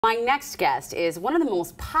My next guest is one of the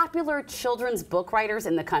most popular children's book writers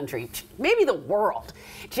in the country, maybe the world.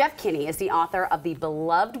 Jeff Kinney is the author of the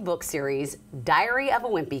beloved book series, Diary of a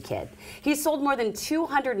Wimpy Kid. He's sold more than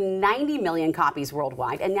 290 million copies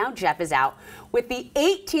worldwide, and now Jeff is out with the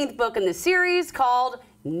 18th book in the series called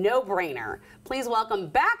No Brainer. Please welcome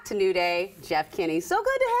back to New Day, Jeff Kinney. So good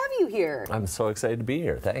to have you here. I'm so excited to be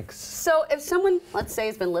here. Thanks. So if someone, let's say,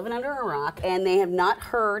 has been living under a rock and they have not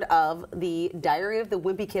heard of the Diary of the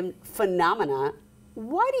Wimpy Kid phenomena,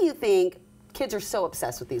 why do you think kids are so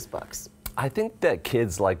obsessed with these books? I think that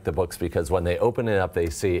kids like the books because when they open it up, they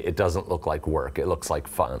see it doesn't look like work. It looks like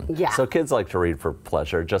fun. Yeah. So kids like to read for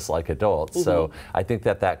pleasure, just like adults. So I think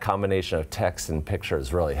that that combination of text and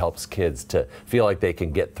pictures really helps kids to feel like they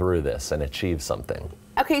can get through this and achieve something.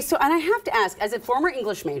 Okay, so, and I have to ask, as a former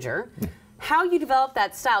English major, how you developed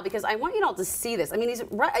that style, because I want you all to see this. I mean,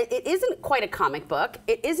 it isn't quite a comic book.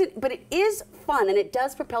 It isn't, but it is fun, and it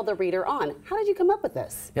does propel the reader on. How did you come up with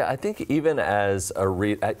this? Yeah, I think even as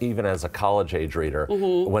a college-age reader,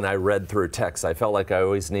 when I read through text, I felt like I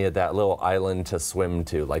always needed that little island to swim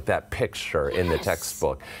to, like that picture in the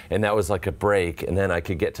textbook, and that was like a break, and then I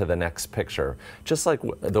could get to the next picture. Just like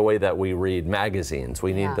the way that we read magazines,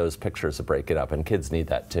 we need those pictures to break it up, and kids need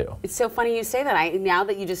that too. It's so funny you say that. Now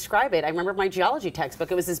that you describe it, I remember my geology textbook.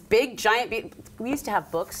 It was this big, giant. We used to have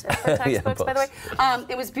books for textbooks, by the way.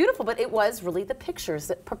 It was beautiful, but it was really the pictures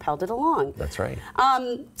that propelled it along. That's right.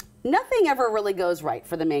 Nothing ever really goes right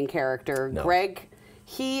for the main character, No. Greg.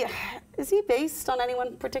 Is he based on anyone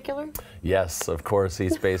in particular? Yes, of course,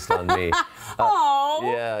 he's based on me.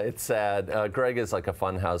 Yeah, it's sad. Greg is like a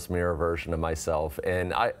funhouse mirror version of myself,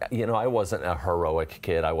 and I wasn't a heroic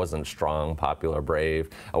kid. I wasn't strong, popular, brave.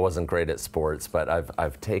 I wasn't great at sports, but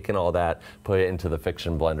I've taken all that, put it into the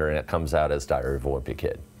fiction blender, and it comes out as Diary of a Wimpy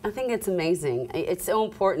Kid. I think it's amazing. It's so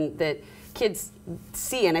important that kids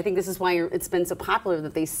see, and I think this is why it's been so popular,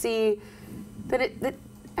 that they see that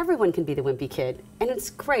everyone can be the Wimpy Kid, and it's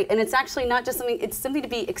great. And it's actually not just something, it's something to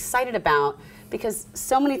be excited about, because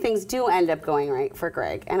so many things do end up going right for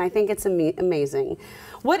Greg, and I think it's amazing.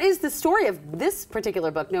 What is the story of this particular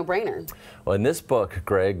book, No Brainer? Well, in this book,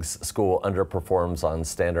 Greg's school underperforms on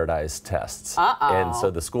standardized tests. And so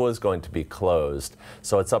the school is going to be closed.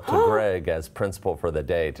 So it's up to Greg as principal for the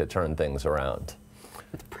day to turn things around.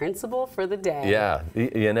 Principal for the day. Yeah,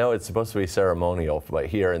 you know, it's supposed to be ceremonial, but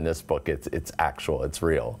here in this book, it's actual, it's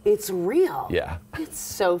real. It's real? Yeah. It's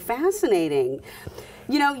so fascinating.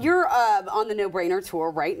 You know, you're on the No Brainer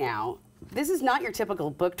tour right now. This is not your typical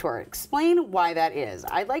book tour. Explain why that is.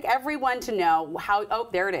 I'd like everyone to know how, oh,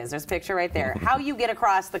 there it is, there's a picture right there, how you get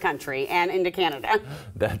across the country and into Canada.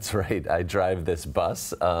 That's right. I drive this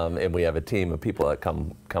bus, and we have a team of people that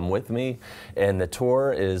come with me, and the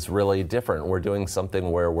tour is really different. We're doing something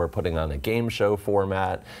where we're putting on a game show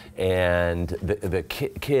format, and the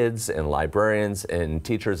kids and librarians and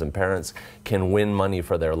teachers and parents can win money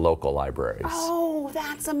for their local libraries. Oh,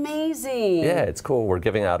 that's amazing. Yeah, it's cool. We're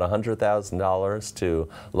giving out $100,000 to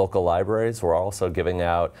local libraries. We're also giving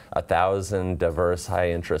out 1,000 diverse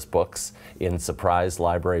high-interest books in surprise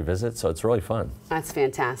library visits, so it's really fun. That's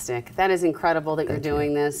fantastic. That is incredible that you're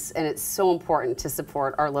doing this, and it's so important to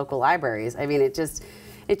support our local libraries. I mean, it just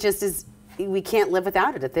is, we can't live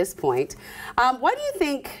without it at this point. Why do you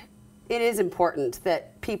think it is important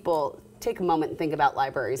that people take a moment and think about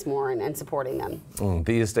libraries more and supporting them?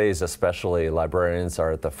 These days especially, librarians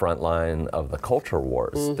are at the front line of the culture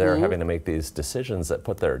wars. They're having to make these decisions that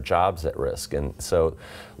put their jobs at risk, and so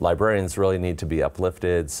librarians really need to be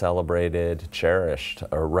uplifted, celebrated, cherished,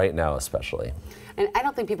 right now especially. And I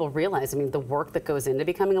don't think people realize, I mean, the work that goes into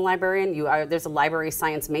becoming a librarian. There's a library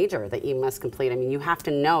science major that you must complete. I mean, you have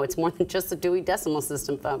to know it's more than just the Dewey Decimal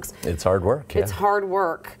System, folks. It's hard work, yeah. It's hard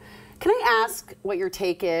work. Can I ask what your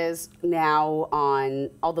take is now on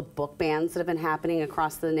all the book bans that have been happening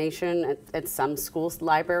across the nation at some schools,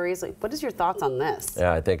 libraries? Like, what is your thoughts on this?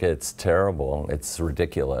 Yeah, I think it's terrible. It's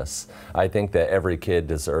ridiculous. I think that every kid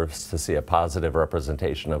deserves to see a positive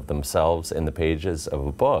representation of themselves in the pages of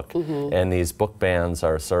a book. And these book bans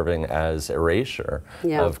are serving as erasure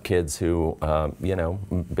of kids who, you know,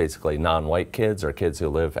 basically non-white kids or kids who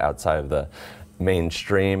live outside of the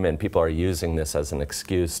mainstream, and people are using this as an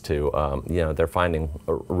excuse to, you know, they're finding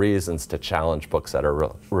reasons to challenge books that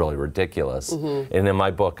are really ridiculous. And in my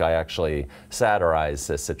book, I actually satirize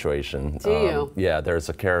this situation. Do you? Yeah, there's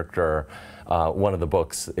a character one of the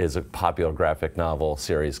books is a popular graphic novel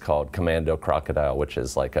series called Commando Crocodile, which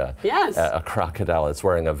is like a crocodile that's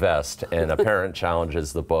wearing a vest, and a parent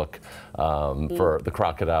challenges the book for the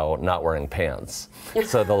crocodile not wearing pants.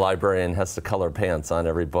 So the librarian has to color pants on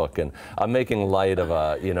every book, and I'm making light of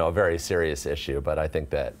a very serious issue, but I think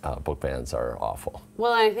that book bans are awful.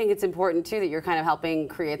 Well, I think it's important too that you're kind of helping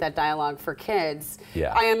create that dialogue for kids.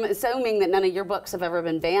 Yeah. I am assuming that none of your books have ever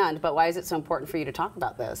been banned, but why is it so important for you to talk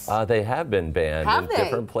about this? They have been banned in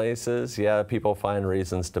different places. Yeah, people find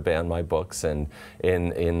reasons to ban my books, and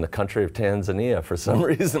in the country of Tanzania, for some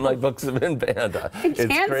reason, my books have been banned. In it's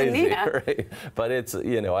Tanzania. crazy, right? But it's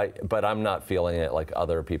but I'm not feeling it like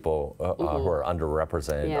other people who are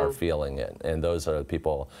underrepresented are feeling it, and those are the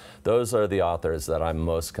people, those are the authors that I'm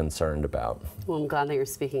most concerned about. Well, I'm glad that you're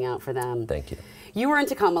speaking out for them. Thank you. You were in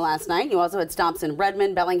Tacoma last night. You also had stops in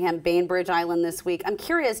Redmond, Bellingham, Bainbridge Island this week. I'm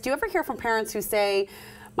curious, do you ever hear from parents who say,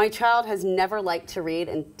 my child has never liked to read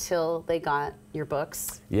until they got your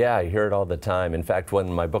books? Yeah, I hear it all the time. In fact, when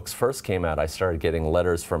my books first came out, I started getting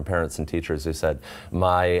letters from parents and teachers who said,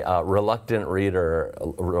 my reluctant reader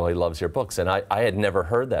really loves your books. And I had never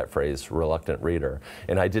heard that phrase, reluctant reader.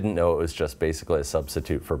 And I didn't know it was just basically a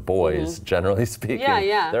substitute for boys, generally speaking.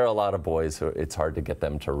 Yeah. There are a lot of boys who it's hard to get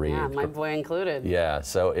them to read. Yeah, my boy included. Yeah,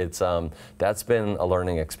 so it's that's been a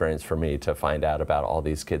learning experience for me to find out about all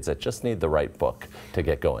these kids that just need the right book to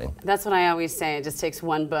get going. That's what I always say. It just takes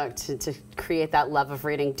one book to create that love of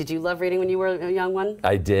reading. Did you love reading when you were a young one?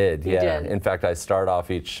 I did, You yeah. did. In fact, I start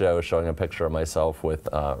off each show showing a picture of myself with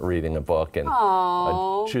reading a book, and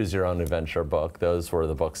a Choose Your Own Adventure book. Those were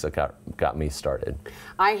the books that got me started.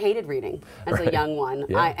 I hated reading as a young one.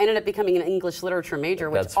 Yeah. I ended up becoming an English literature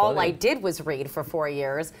major, which That's all funny. I did was read for 4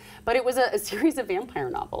 years. But it was a series of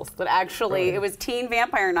vampire novels. But actually, it was teen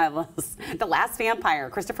vampire novels. The Last Vampire,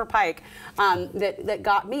 Christopher Pike, that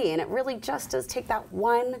got me. And it really just does take that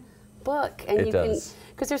one book, and it does.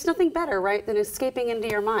 Because there's nothing better, right, than escaping into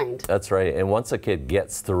your mind. That's right. And once a kid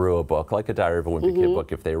gets through a book, like a Diary of a Wimpy Kid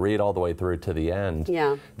book, if they read all the way through to the end,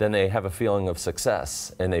 then they have a feeling of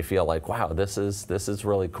success, and they feel like, wow, this is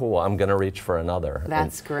really cool. I'm going to reach for another.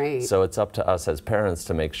 That's great. So it's up to us as parents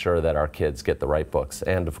to make sure that our kids get the right books,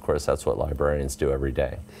 and of course, that's what librarians do every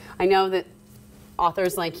day. I know that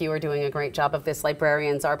authors like you are doing a great job of this,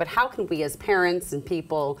 librarians are, but how can we as parents and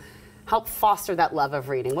people help foster that love of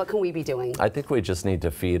reading? What can we be doing? I think we just need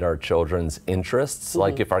to feed our children's interests.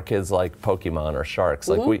 Like if our kids like Pokemon or sharks,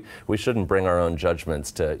 like we shouldn't bring our own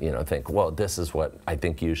judgments to think, well, this is what I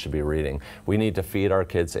think you should be reading. We need to feed our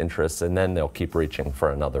kids' interests, and then they'll keep reaching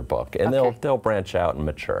for another book, and they'll branch out and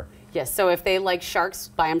mature. Yes, so if they like sharks,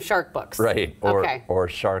 buy them shark books. Right, or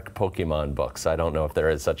shark Pokemon books. I don't know if there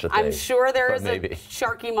is such a thing. I'm sure there is maybe. a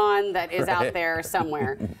Sharkymon that is out there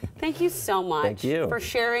somewhere. Thank you so much Thank you. for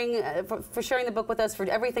sharing for sharing the book with us, for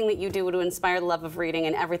everything that you do to inspire the love of reading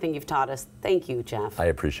and everything you've taught us. Thank you, Jeff. I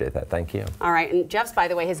appreciate that. Thank you. All right, and Jeff's, by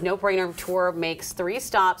the way, his No Brainer tour makes 3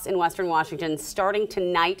 stops in Western Washington, starting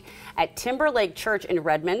tonight at Timberlake Church in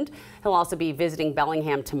Redmond. He'll also be visiting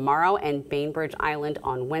Bellingham tomorrow and Bainbridge Island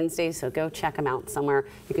on Wednesday, so go check him out somewhere.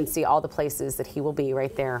 You can see all the places that he will be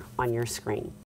right there on your screen.